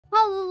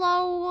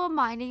Hello,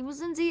 my name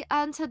is Lindsay,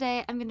 and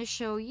today I'm going to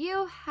show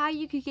you how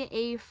you could get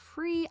a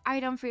free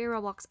item for your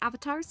Roblox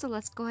avatar. So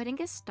let's go ahead and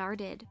get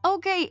started.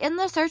 Okay, in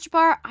the search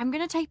bar, I'm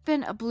going to type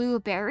in a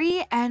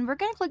Blueberry, and we're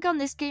going to click on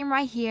this game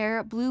right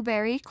here,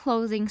 Blueberry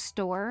Clothing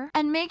Store,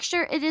 and make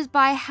sure it is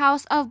by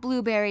House of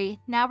Blueberry.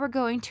 Now we're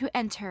going to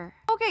enter.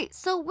 Okay,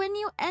 so when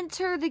you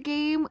enter the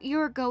game,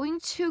 you're going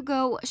to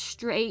go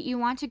straight. You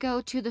want to go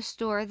to the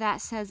store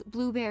that says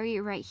Blueberry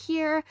right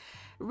here.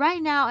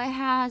 Right now, it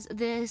has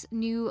this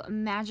new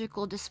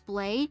magical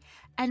display.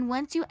 And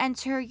once you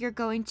enter, you're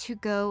going to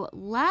go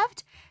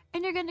left.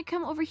 And you're going to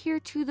come over here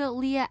to the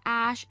Leah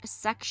Ash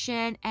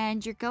section.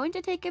 And you're going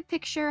to take a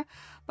picture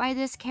by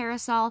this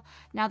carousel.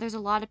 Now, there's a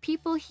lot of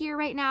people here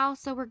right now,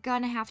 so we're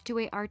going to have to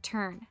wait our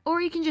turn. Or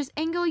you can just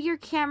angle your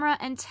camera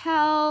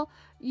until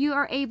you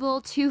are able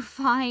to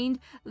find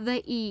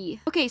the E.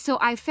 Okay, so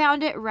I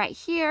found it right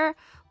here.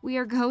 We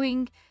are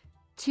going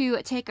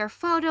to take our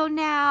photo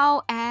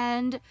now,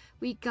 and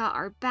we got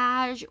our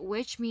badge,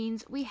 which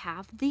means we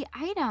have the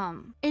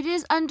item. It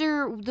is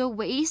under the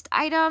waist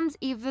items,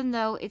 even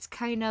though it's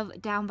kind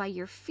of down by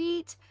your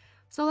feet.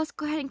 So let's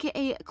go ahead and get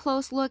a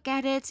close look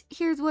at it.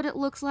 Here's what it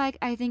looks like.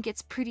 I think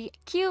it's pretty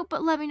cute,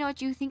 but let me know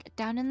what you think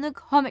down in the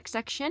comment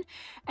section.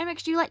 And make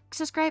sure you like,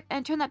 subscribe,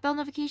 and turn that bell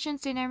notification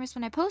so you never miss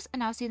when I post.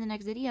 And I'll see you in the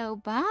next video.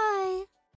 Bye!